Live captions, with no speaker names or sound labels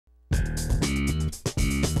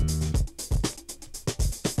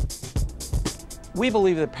We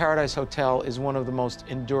believe that Paradise Hotel is one of the most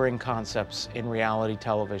enduring concepts in reality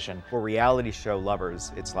television. For reality show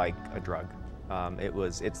lovers, it's like a drug.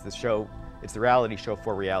 It's the reality show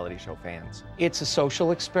for reality show fans. It's a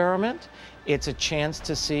social experiment. It's a chance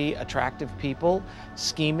to see attractive people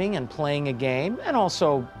scheming and playing a game, and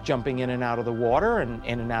also jumping in and out of the water and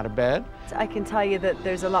in and out of bed. I can tell you that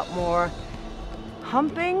there's a lot more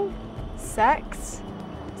humping, sex,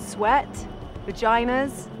 sweat,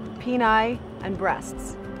 vaginas, peni, and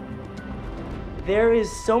breasts. There is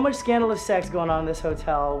so much scandalous sex going on in this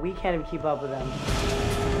hotel, we can't even keep up with them.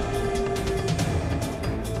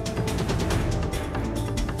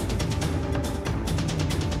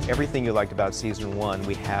 Everything you liked about season 1,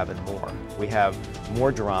 we have and more. We have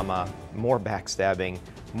more drama, more backstabbing,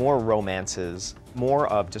 more romances, more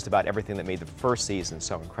of just about everything that made the first season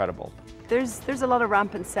so incredible. There's a lot of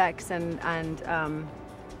rampant sex and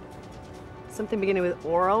something beginning with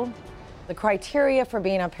oral. The criteria for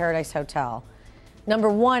being on Paradise Hotel, number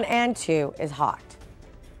 1 and 2 is hot.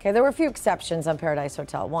 Okay, there were a few exceptions on Paradise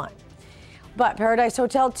Hotel 1. But Paradise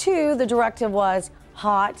Hotel 2, the directive was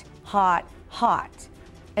hot, hot, hot.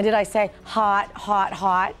 And did I say hot, hot,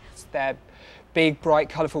 hot? They're big, bright,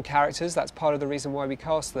 colourful characters. That's part of the reason why we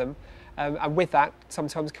cast them. And with that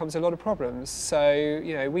sometimes comes a lot of problems. So,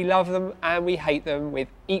 you know, we love them and we hate them with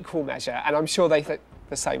equal measure. And I'm sure they think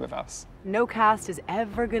the same of us. No cast is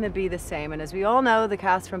ever going to be the same. And as we all know, the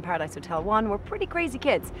cast from Paradise Hotel 1 were pretty crazy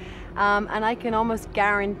kids. And I can almost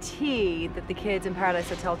guarantee that the kids in Paradise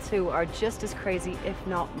Hotel 2 are just as crazy, if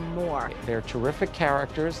not more. They're terrific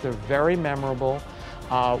characters. They're very memorable.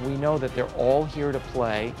 We know that they're all here to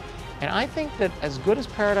play. And I think that as good as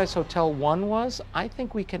Paradise Hotel 1 was, I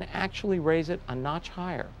think we can actually raise it a notch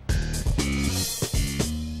higher.